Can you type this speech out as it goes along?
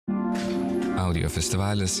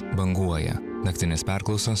Audiofestivalis Banguoja. Naktinės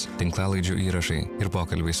perklausos, tinklalaidžių įrašai ir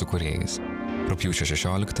pokalbiai su kūrėjais. Rugpjūčio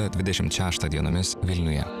 16-26 dienomis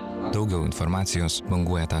Vilniuje. Daugiau informacijos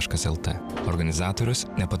banguoja.lt. Organizatorius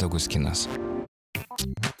Nepatogus kinas.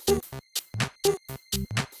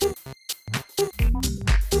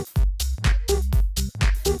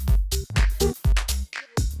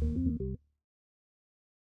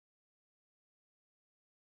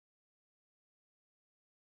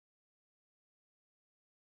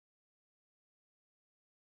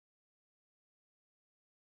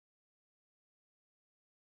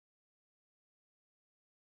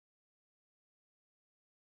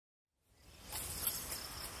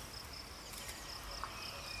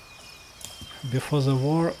 Before the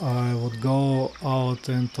war, I would go out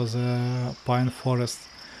into the pine forest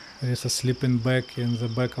with a sleeping bag in the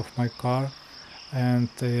back of my car and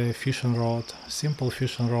a fishing rod, simple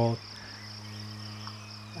fishing rod.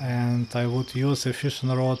 And I would use a fishing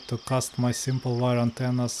rod to cast my simple wire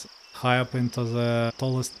antennas high up into the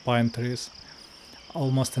tallest pine trees,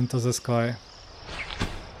 almost into the sky.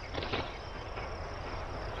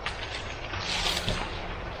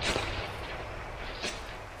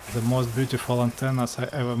 The most beautiful antennas I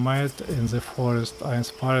ever made in the forest are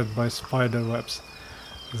inspired by spider webs.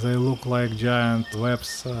 They look like giant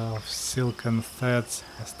webs of silken threads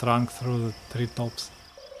strung through the treetops.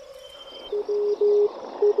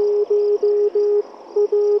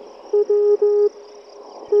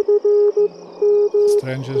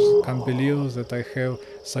 Strangers can't believe that I have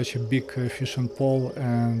such a big fishing pole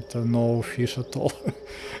and no fish at all.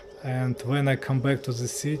 And when I come back to the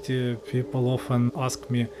city, people often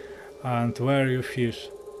ask me, and where you fish?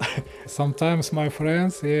 Sometimes my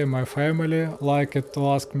friends, my family like it to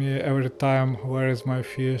ask me every time, where is my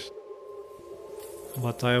fish?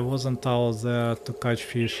 But I wasn't out there to catch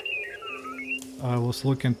fish. I was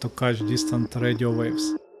looking to catch distant radio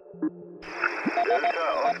waves.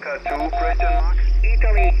 Oscar 2, question mark.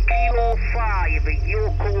 Italy, Kilo 5,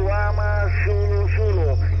 Yokohama, Zulu,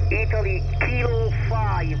 Zulu. Italy, Kilo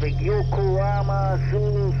 5, Yokohama,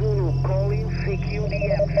 Zulu, Zulu. Calling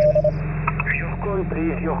CQDX. Your call,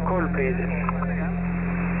 please. Your call, please.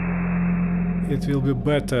 It will be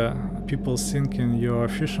better people thinking you're a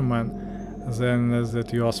fisherman than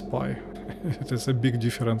that you're a spy. It is a big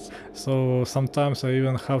difference. So sometimes I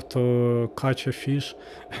even have to catch a fish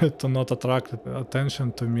to not attract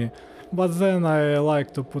attention to me. But then I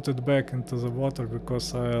like to put it back into the water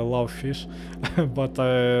because I love fish, but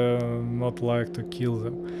I not like to kill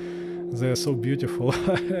them. They are so beautiful.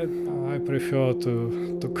 I prefer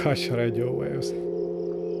to catch radio waves.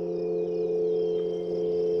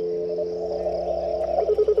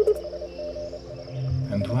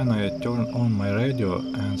 And when I turn on my radio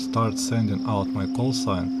and start sending out my call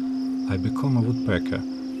sign, I become a woodpecker,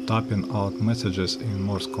 tapping out messages in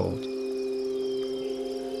Morse code.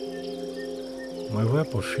 My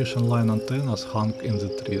web of fishing line antennas hung in the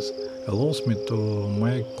trees allows me to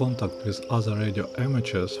make contact with other radio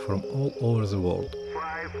amateurs from all over the world.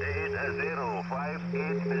 580,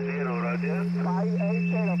 580, Roger.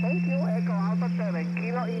 580, thank you, Echo Alpha 7,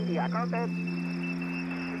 Kilo India, contact.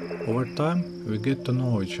 Over time, we get to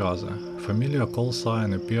know each other. Familiar call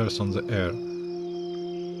sign appears on the air.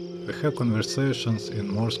 We have conversations in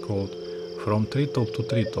Morse code from treetop to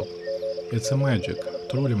treetop. It's a magic,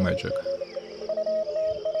 truly magic.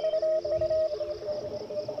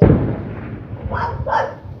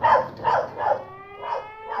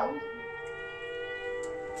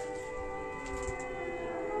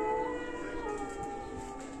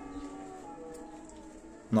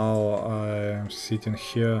 Now I'm sitting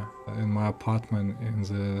here in my apartment in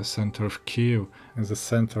the center of Kyjive, in the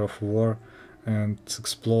center of war and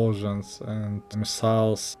explosions and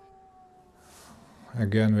missiles.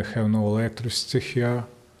 Again, we have no electricity here.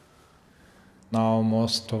 Now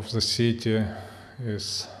most of the city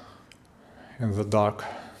is in the dark.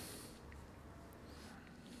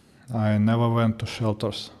 I never went to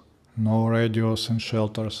shelters. No radios in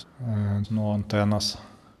shelters and no antennas.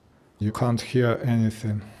 You can't hear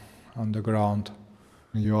anything on the ground.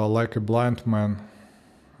 You are like a blind man,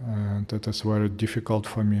 and it is very difficult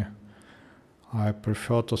for me. I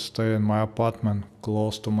prefer to stay in my apartment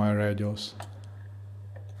close to my radios.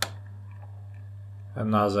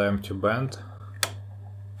 Another empty band.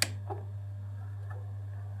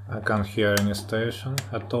 I can't hear any station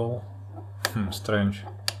at all. Strange.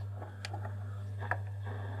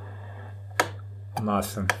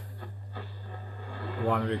 Nothing.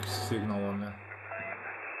 1 week signal on it.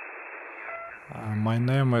 My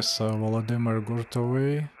name is Volodymyro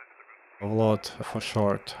Gurtovo. Volod for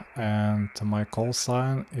short, and my call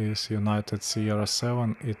sign is United Sierra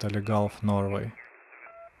 7, Italy Gulf, Norway.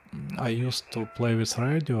 I used to play with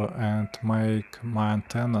radio and make my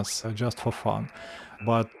antennas just for fun,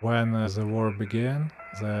 but when the war began,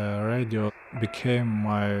 the radio became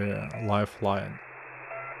my lifeline.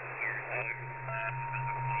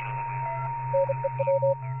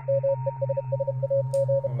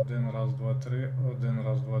 Один,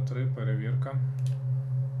 раз, два, три, перевірка.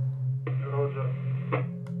 Роджер.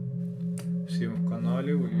 Всім в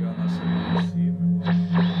каналі, Ульяна Сергій.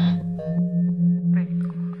 Привіт,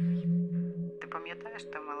 коханий. Ти пам'ятаєш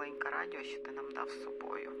те маленьке радіо, що ти нам дав з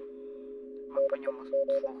собою? Ми по ньому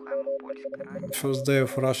слухаємо польське радіо. First day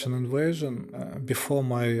of Russian invasion, before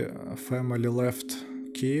my family left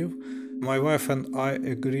Kyiv, my wife and I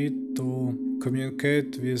agreed to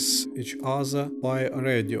communicate with each other by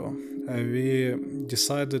radio. We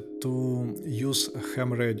decided to use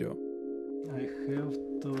ham radio. I have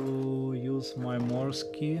to use my Morse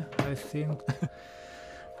key, I think.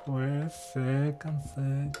 Wait a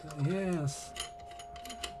second. Yes.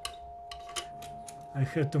 I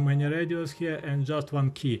have too many radios here and just one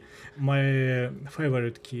key, my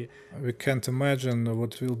favorite key. We can't imagine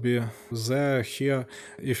what will be there here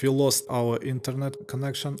if we lost our internet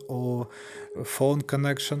connection or phone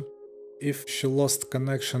connection. If she lost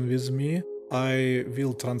connection with me, I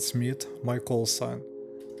will transmit my call sign.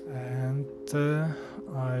 And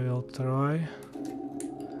I will try.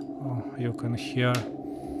 Oh, you can hear.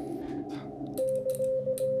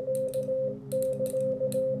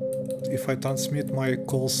 If I transmit my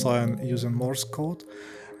call sign using Morse code,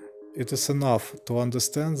 it is enough to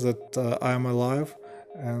understand that I am alive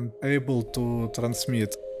and able to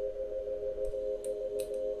transmit.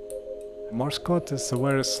 Morse code is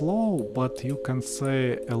very slow, but you can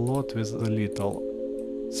say a lot with a little.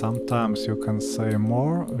 Sometimes you can say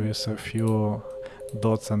more with a few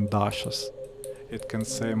dots and dashes. It can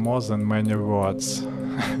say more than many words.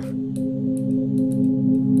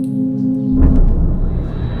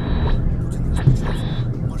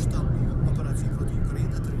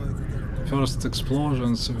 First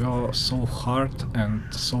explosions were so hard and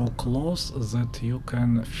so close that you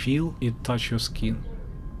can feel it touch your skin.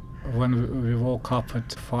 When we woke up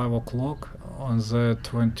at 5 o'clock on the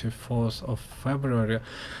 24th of February,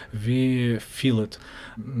 we feel it.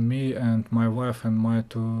 Me and my wife and my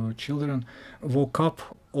two children woke up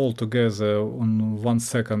all together in 1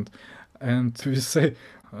 second, and we say,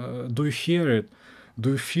 do you hear it?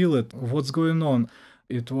 Do you feel it? What's going on?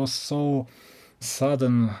 It was so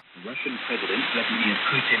sudden. Russian President Vladimir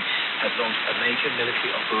Putin has launched a major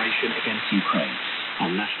military operation against Ukraine.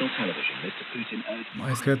 On national television, Mr. Putin urged...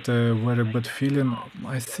 I had a very bad feeling.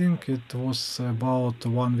 I think it was about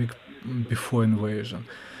 1 week before invasion.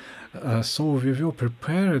 So we were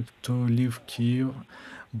prepared to leave Kyiv,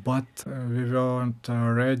 but we weren't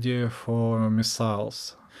ready for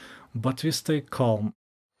missiles. But we stayed calm.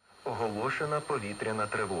 Оголошена повітряна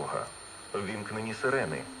тривога. Ввімкнені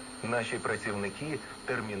сирени. Наші працівники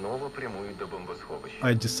терміново прямують до бомбосховища.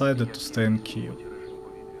 I decided to stay in Kyiv.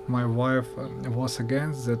 My wife was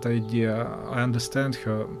against that idea. I understand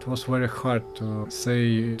her. It was very hard to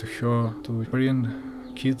say to her to bring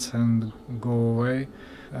kids and go away.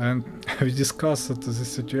 And we discussed the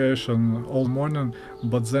situation all morning,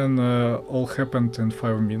 but then all happened in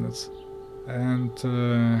 5 minutes. And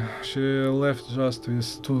she left just with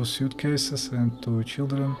 2 suitcases and 2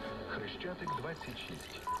 children.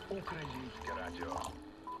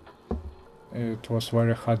 It was a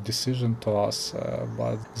very hard decision to us,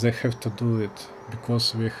 but they have to do it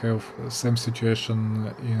because we have the same situation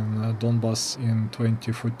in Donbass in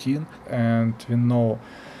 2014 and we know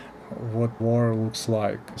what war looks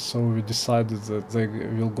like. So we decided that they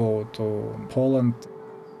will go to Poland.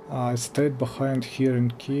 I stayed behind here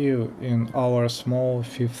in Kyiv in our small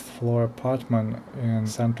 5th floor apartment in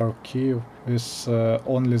central Kyiv with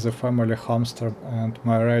only the family hamster and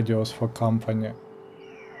my radios for company.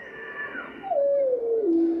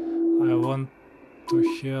 I want to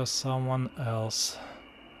hear someone else.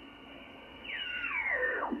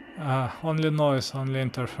 Only noise, only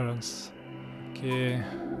interference. Okay,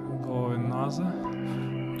 go another.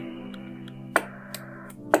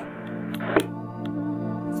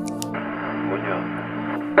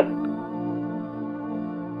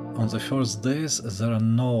 On the first days there are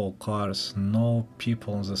no cars, no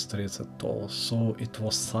people on the streets at all, so it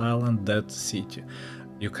was silent, dead city.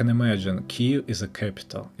 You can imagine, Kyiv is a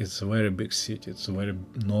capital, it's a very big city, it's a very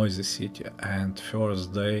noisy city, and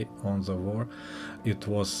first day on the war it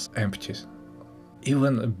was empty.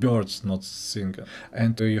 Even birds not singing,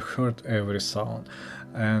 and you heard every sound,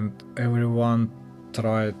 and everyone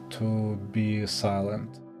try to be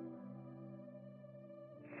silent.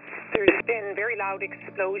 There's been very loud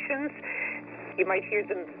explosions. You might hear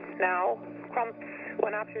them now, crumps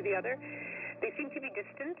one after the other. They seem to be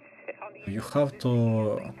distant. You have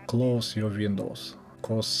to close your windows,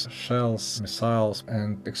 because shells, missiles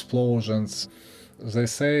and explosions, they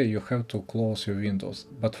say you have to close your windows.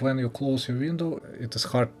 But when you close your window, it is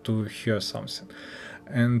hard to hear something.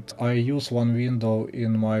 And I use one window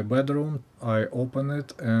in my bedroom, I open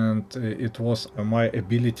it, and it was my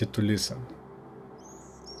ability to listen.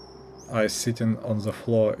 I sitting on the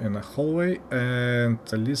floor in a hallway and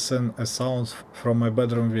listen a sound from my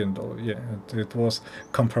bedroom window. Yeah, it was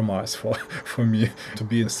compromise for me to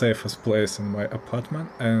be in the safest place in my apartment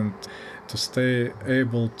and to stay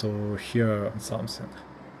able to hear something.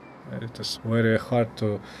 It is very hard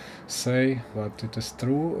to say, but it is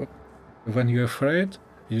true. When you're afraid,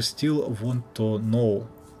 you still want to know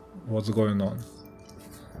what's going on.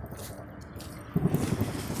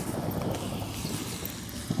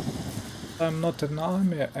 I'm not in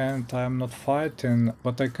army and I'm not fighting,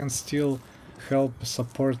 but I can still help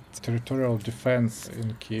support territorial defense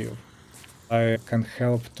in Kyiv. I can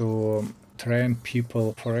help to train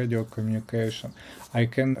people for radio communication. I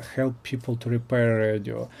can help people to repair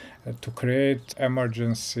radio, to create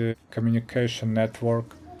emergency communication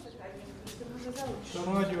network.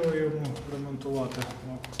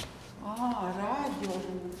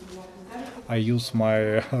 I use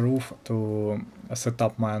my roof to set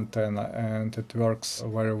up my antenna, and it works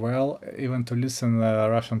very well, even to listen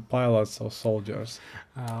Russian pilots or soldiers.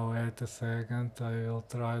 Wait a second, I will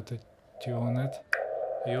try to tune it.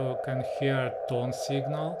 You can hear tone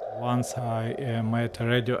signal. Once I made a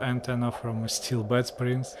radio antenna from steel bed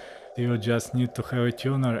springs. You just need to have a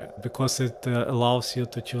tuner, because it allows you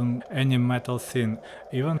to tune any metal thing,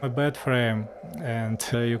 even a bed frame. And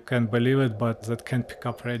you can believe it, but that can pick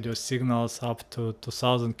up radio signals up to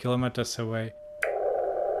 2,000 kilometers away.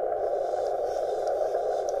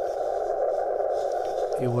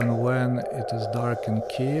 Even when it is dark in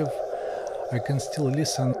Kyiv, I can still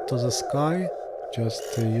listen to the sky,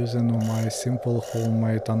 just using my simple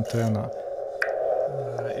homemade antenna.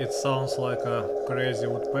 It sounds like a crazy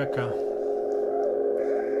woodpecker.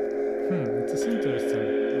 It is interesting.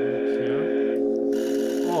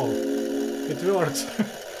 Yeah. Oh, it works.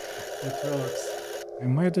 It works. I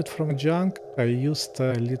made it from junk. I used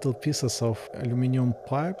little pieces of aluminum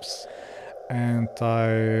pipes and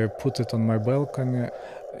I put it on my balcony.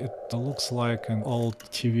 It looks like an old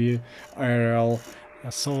TV aerial,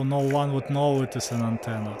 so no one would know it is an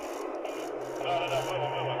antenna.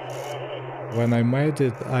 When I made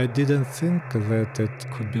it, I didn't think that it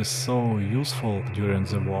could be so useful during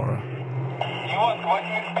the war.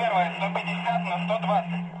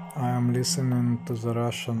 I am listening to the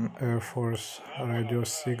Russian Air Force radio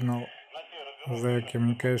signal. Their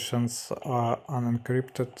communications are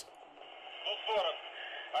unencrypted.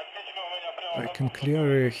 I can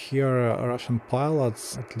clearly hear Russian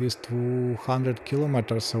pilots at least 200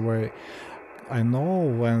 kilometers away. I know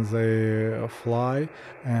when they fly,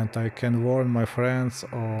 and I can warn my friends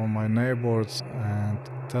or my neighbors and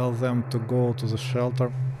tell them to go to the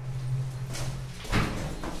shelter.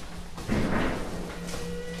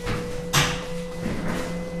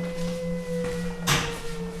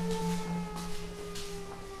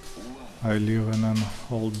 I live in an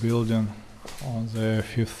old building on the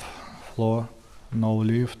 5th floor, no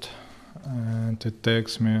lift, and it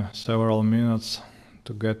takes me several minutes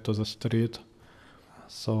to get to the street.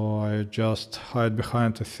 So I just hide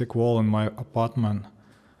behind a thick wall in my apartment,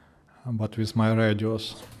 but with my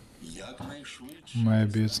radios.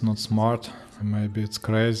 Maybe it's not smart, maybe it's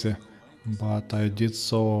crazy, but I did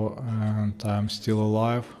so and I'm still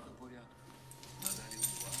alive.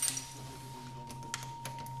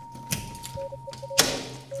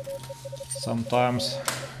 Sometimes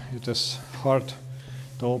it is hard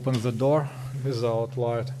to open the door without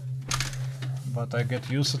light, but I get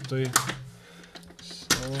used to it.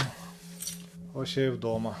 Ось я і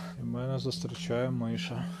вдома. І мене зустрічає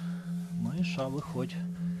Миша. Миша, виходь.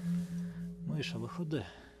 Миша, виходи.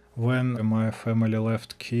 When my family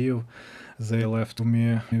left Kyiv, they left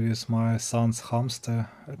me with my son's hamster,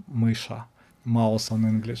 Misha. Mouse on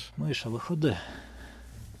English. Миша, виходи.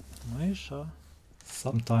 Миша.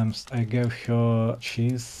 Sometimes I gave her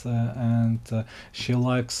cheese and she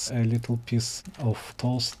likes a little piece of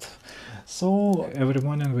toast. So every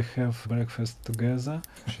morning we have breakfast together.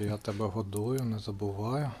 Я тебе годую, не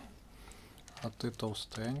забуваю. А ти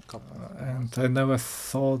товстенька. And I never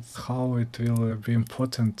thought how it will be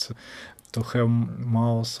important to have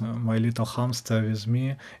Mouse, my little hamster, with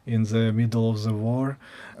me in the middle of the war.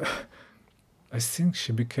 I think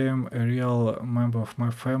she became a real member of my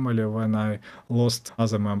family when I lost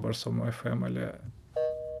other members of my family.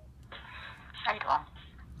 Алло.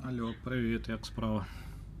 Алло, привіт, як справа?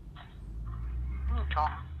 Нічого.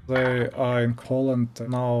 They are in Holland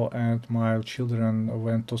now and my children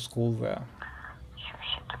went to school there. Що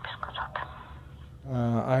ще тобі сказати?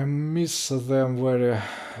 I miss them very,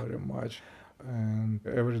 very much. And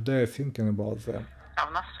every day thinking about them. А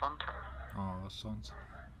в нас сонце. Сонце.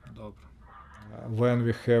 Добре. When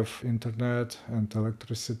we have internet and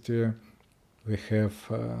electricity, we have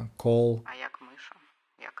call. А як Миша?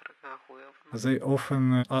 Як реагує вона? They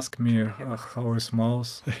often ask me how is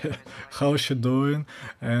Mouse, how she doing,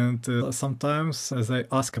 and sometimes they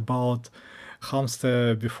ask about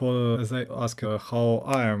hamster before they ask how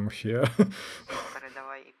I am here.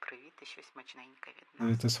 Передавай їй привіт і щось смачненьке від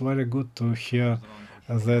нас. It is very good to hear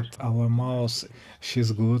that our mouse,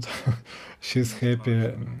 she's good, she's happy.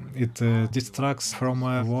 It distracts from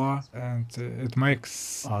war and it makes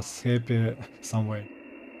us happy some way.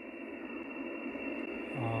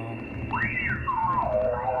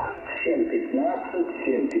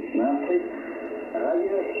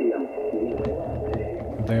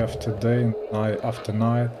 Day after day, night after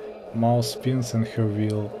night, mouse spins in her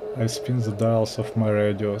wheel. I spin the dials of my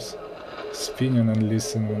radios, spinning and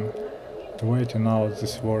listening, waiting out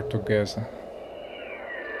this war together.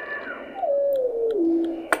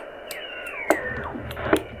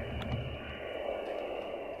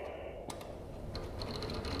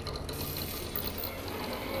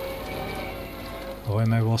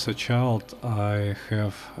 When I was a child, I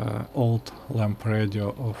have an old lamp radio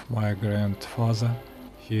of my grandfather.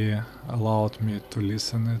 He allowed me to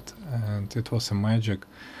listen it, and it was a magic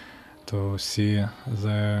to see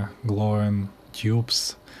the glowing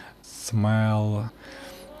tubes, smell,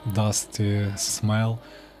 dusty smell.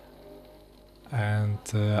 And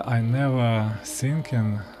I never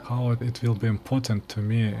thinking how it will be important to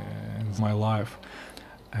me in my life.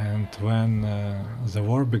 And when the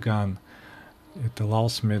war began, it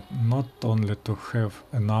allows me not only to have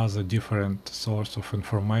another different source of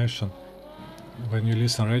information. When you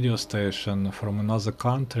listen radio station from another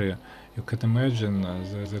country, you can imagine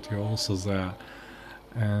that you're also there,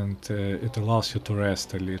 and it allows you to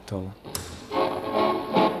rest a little.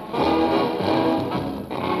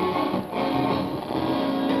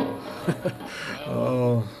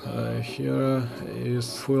 Here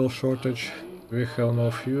is fuel shortage. We have no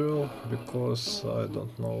fuel because I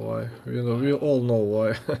don't know why. We all know why.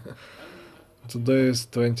 Today is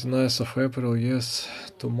 29th of April, yes,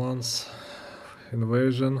 2 months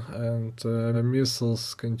invasion, and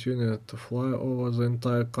missiles continue to fly over the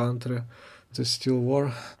entire country. It is still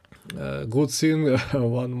war. Good thing,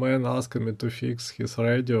 one man asked me to fix his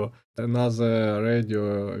radio. Another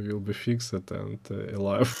radio will be fixed and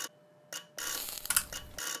alive.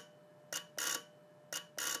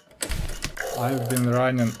 I've been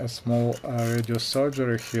running a small radio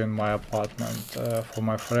surgery here in my apartment for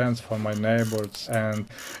my friends, for my neighbors, and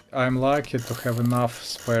I'm lucky to have enough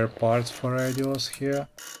spare parts for radios here,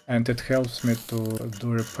 and it helps me to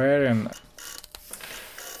do repairing.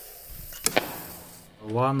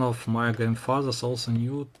 One of my grandfathers also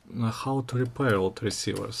knew how to repair old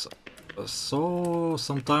receivers, so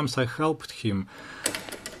sometimes I helped him.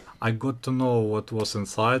 I got to know what was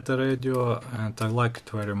inside the radio, and I liked it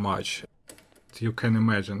very much. You can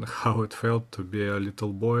imagine how it felt to be a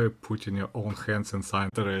little boy putting your own hands inside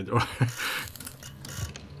the radio.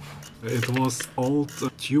 It was old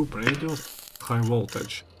tube radio, high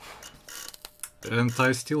voltage. And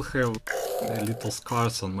I still have little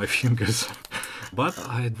scars on my fingers. But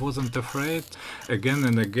I wasn't afraid again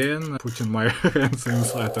and again putting my hands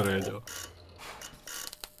inside the radio.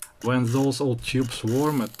 When those old tubes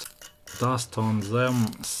warmed, dust on them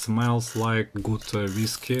smells like good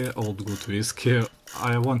whiskey, old good whiskey.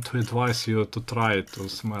 I want to advise you to try to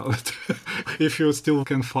smell it, if you still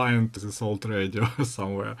can find this old radio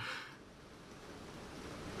somewhere.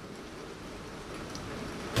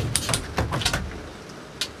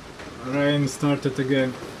 Rain started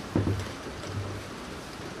again.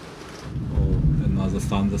 Oh, another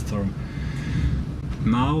thunderstorm.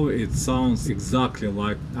 Now it sounds exactly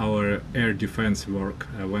like our air defense work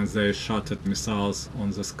when they shot at missiles on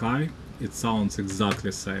the sky. It sounds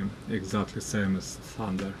exactly same as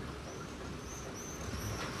thunder.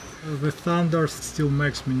 The thunder still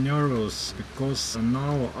makes me nervous because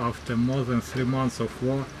now, after more than 3 months of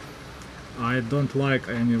war, I don't like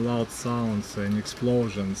any loud sounds and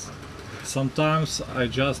explosions. Sometimes I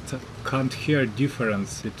just can't hear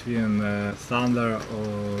difference between thunder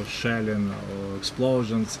or shelling or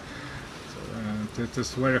explosions. And it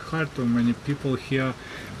is very hard to many people here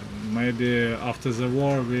Maybe after the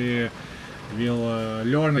war we will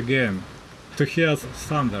learn again to hear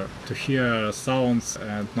thunder, to hear sounds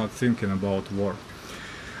and not thinking about war.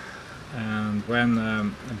 And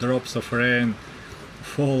when drops of rain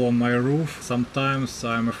fall on my roof, sometimes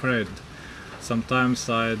I'm afraid. Sometimes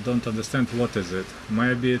I don't understand what is it.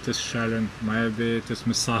 Maybe it is shelling, maybe it is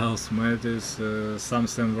missiles, maybe it is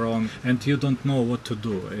something wrong, and you don't know what to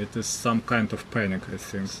do. It is some kind of panic, I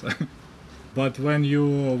think. But when you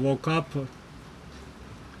woke up,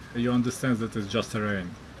 you understand that it's just a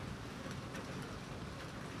rain.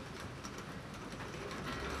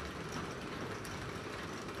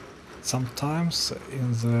 Sometimes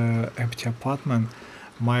in the empty apartment,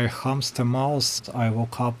 my hamster mouse, I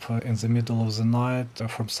woke up in the middle of the night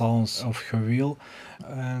from sounds of her wheel.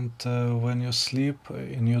 And when you sleep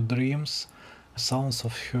in your dreams, sounds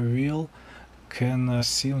of her wheel can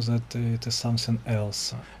seem that it is something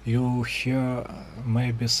else. You hear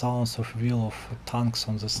maybe sounds of wheel of tanks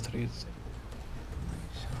on the streets.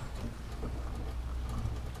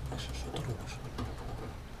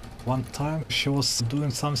 One time she was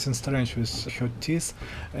doing something strange with her teeth,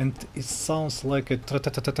 and it sounds like a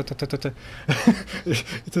tra-ta-ta-ta-ta-ta-ta.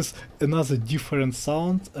 It is another different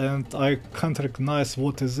sound, and I can't recognize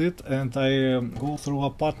what is it, and I go through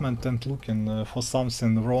apartment and looking for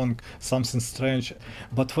something wrong, something strange.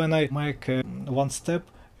 But when I make one step,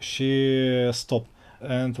 she stopped.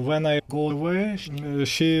 And when I go away,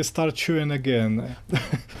 she starts chewing again.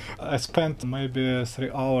 I spent maybe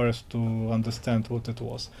 3 hours to understand what it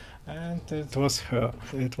was. And it was her.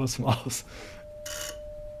 It was mouse.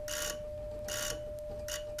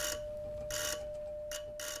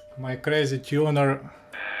 My crazy tuner.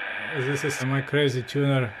 This is my crazy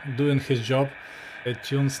tuner doing his job. It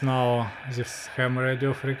tunes now this ham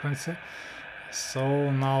radio frequency. So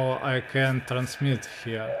now I can transmit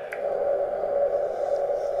here.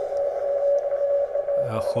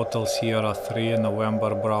 Hotel Sierra 3,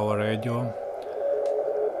 November Bravo Radio,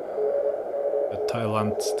 a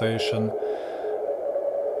Thailand station.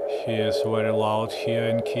 He is very loud here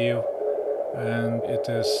in Kyiv, and it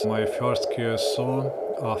is my first QSO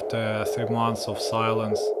after 3 months of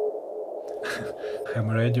silence. Ham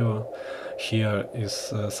radio here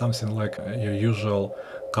is something like your usual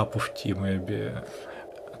cup of tea, maybe.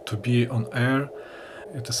 To be on air,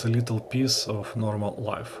 it is a little piece of normal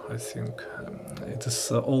life, I think. It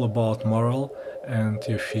is all about moral and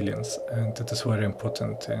your feelings, and it is very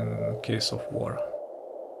important in case of war.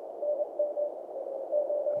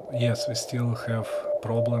 Yes, we still have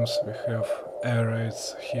problems, we have air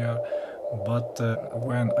raids here, but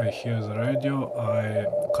when I hear the radio, I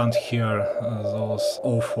can't hear those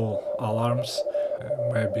awful alarms.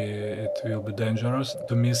 Maybe it will be dangerous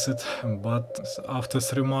to miss it, but after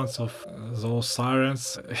 3 months of those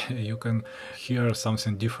sirens, you can hear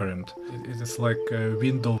something different. It is like a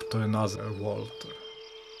window to another world.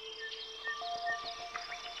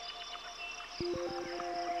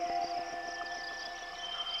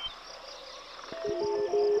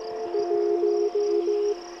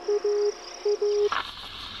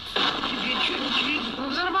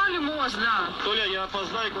 Взорвали мост, да. Толя, я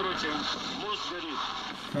опоздаю, короче, мост горит.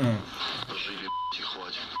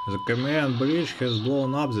 The command bridge has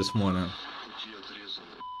blown up this morning.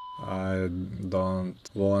 I don't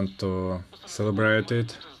want to celebrate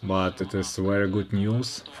it, but it is very good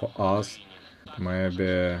news for us.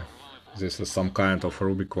 Maybe this is some kind of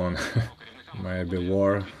Rubicon. Maybe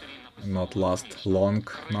war not last long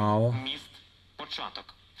now.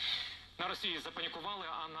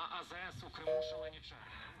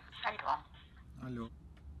 Алло.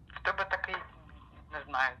 В тебе такий, не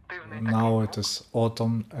знаю, дивний. Now it is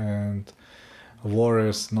autumn and war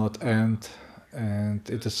is not end, and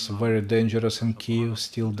it is very dangerous in Kyiv,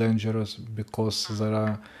 still dangerous because there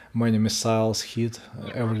are many missiles hit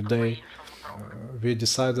every day. We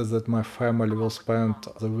decided that my family will spend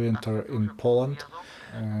the winter in Poland,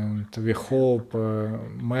 and we hope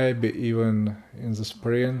maybe even in the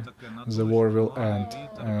spring the war will end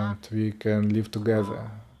and we can live together.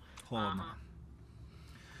 Холодно.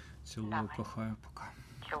 Цілую, кохаю, пока.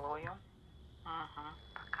 Цілую. Угу,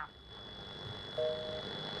 пока.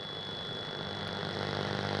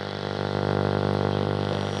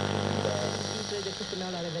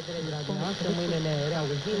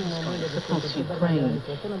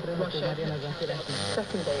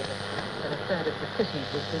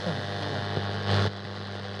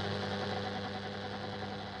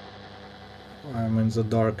 I'm in the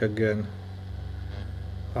dark again.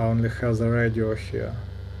 I only have the radio here.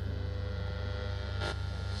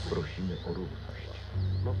 Prosimy o równość.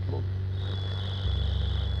 No.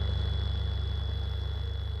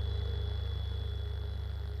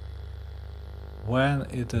 When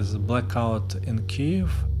it is blackout in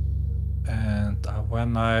Kyjive, and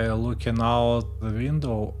when I looking out the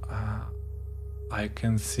window, I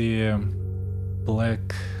can see a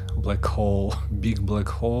black hole, big black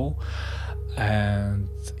hole. And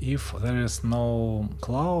if there is no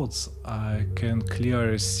clouds, I can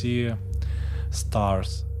clearly see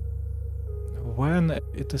stars. When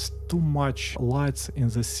it is too much lights in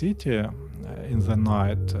the city in the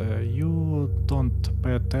night, you don't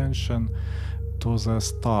pay attention to the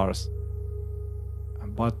stars.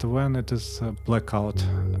 But when it is blackout,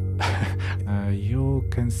 you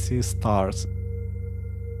can see stars.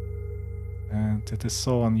 And it is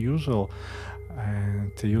so unusual.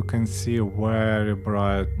 And you can see a very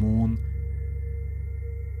bright moon.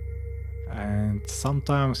 And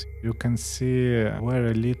sometimes you can see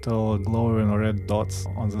very little glowing red dots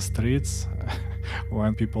on the streets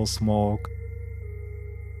when people smoke.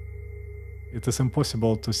 It is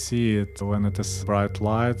impossible to see it when it is bright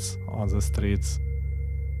lights on the streets.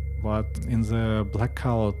 But in the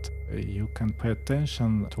blackout, you can pay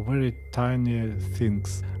attention to very tiny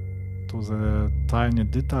things, to the tiny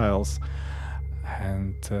details,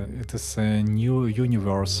 and it is a new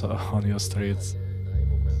universe on your streets.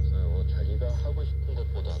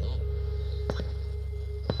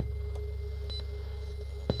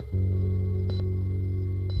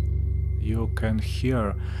 You can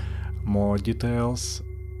hear more details.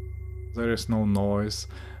 There is no noise.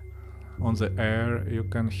 On the air you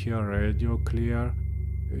can hear radio clear.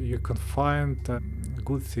 You can find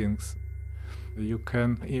good things. You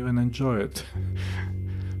can even enjoy it.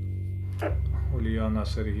 Ульяна,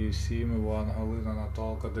 Сергій, Сім, Іван, Галина,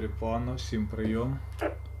 Наталка, Дріпана. Всім прийом.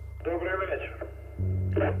 Добрий вечір.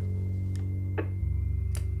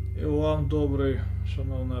 І вам добрий,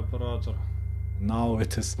 шановний оператор. Now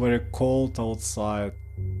it is very cold outside.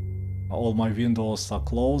 All my windows are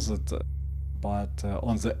closed, but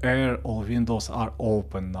on the air all windows are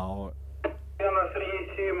open now. Ульяна,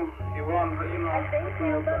 Сергій, Сім, Іван, Галина.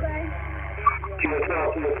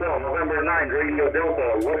 QSL, November 9, Radio Delta,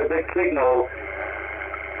 what a big signal.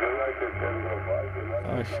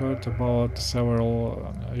 I heard about several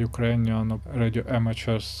Ukrainian radio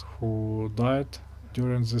amateurs who died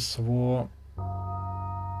during this war.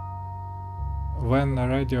 When a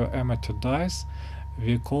radio amateur dies,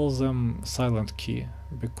 we call them silent key,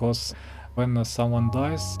 because when someone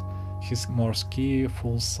dies, his Morse key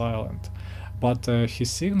falls silent, but his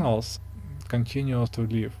signals continue to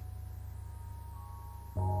live.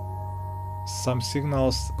 Some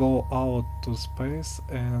signals go out to space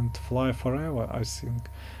and fly forever, I think.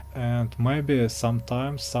 And maybe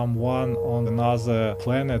sometimes someone on another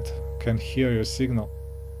planet can hear your signal.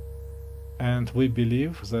 And we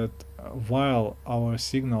believe that while our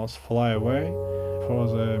signals fly away for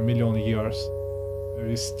the million years,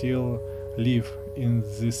 we still live in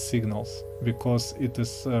these signals, because it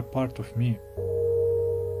is a part of me.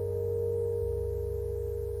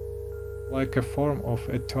 Like a form of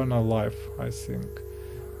eternal life, I think.